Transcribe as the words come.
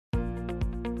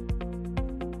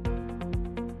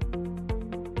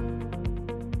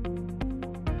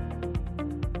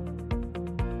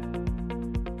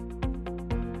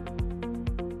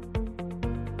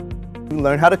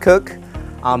Learn how to cook,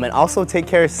 and also take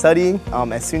care of studying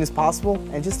as soon as possible,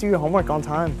 and just do your homework on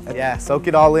time. Yeah, soak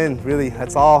it all in, really.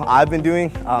 That's all I've been doing.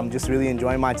 Just really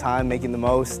enjoying my time, making the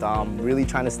most, really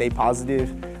trying to stay positive,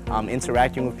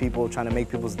 interacting with people, trying to make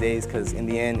people's days, because in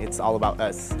the end, it's all about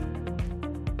us.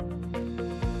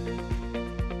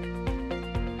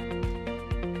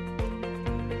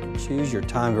 Choose your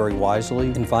time very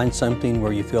wisely and find something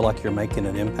where you feel like you're making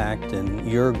an impact and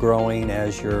you're growing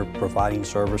as you're providing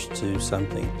service to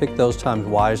something. Pick those times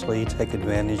wisely, take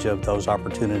advantage of those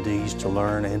opportunities to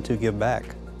learn and to give back.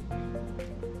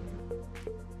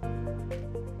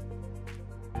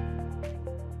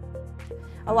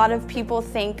 A lot of people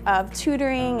think of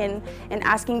tutoring and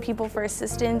asking people for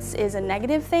assistance is a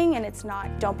negative thing, and it's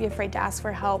not. Don't be afraid to ask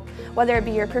for help. Whether it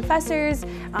be your professors,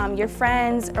 your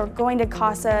friends, or going to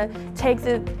CASA, take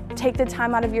the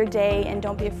time out of your day and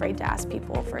don't be afraid to ask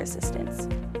people for assistance.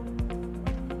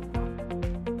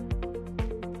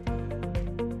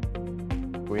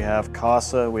 We have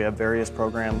CASA, we have various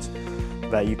programs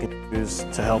that you can use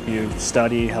to help you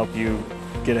study, help you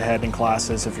get ahead in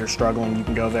classes. If you're struggling, you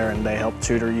can go there and they help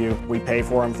tutor you. We pay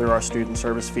for them through our student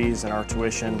service fees and our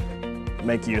tuition.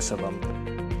 Make use of them.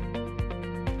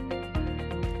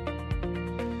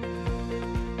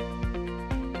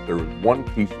 There is one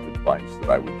piece of advice that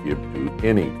I would give to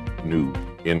any new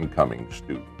incoming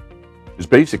student. It's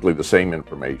basically the same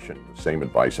information, the same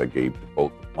advice I gave to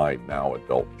both of my now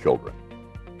adult children.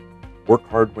 Work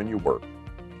hard when you work,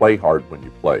 play hard when you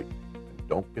play, and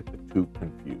don't get the two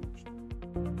confused.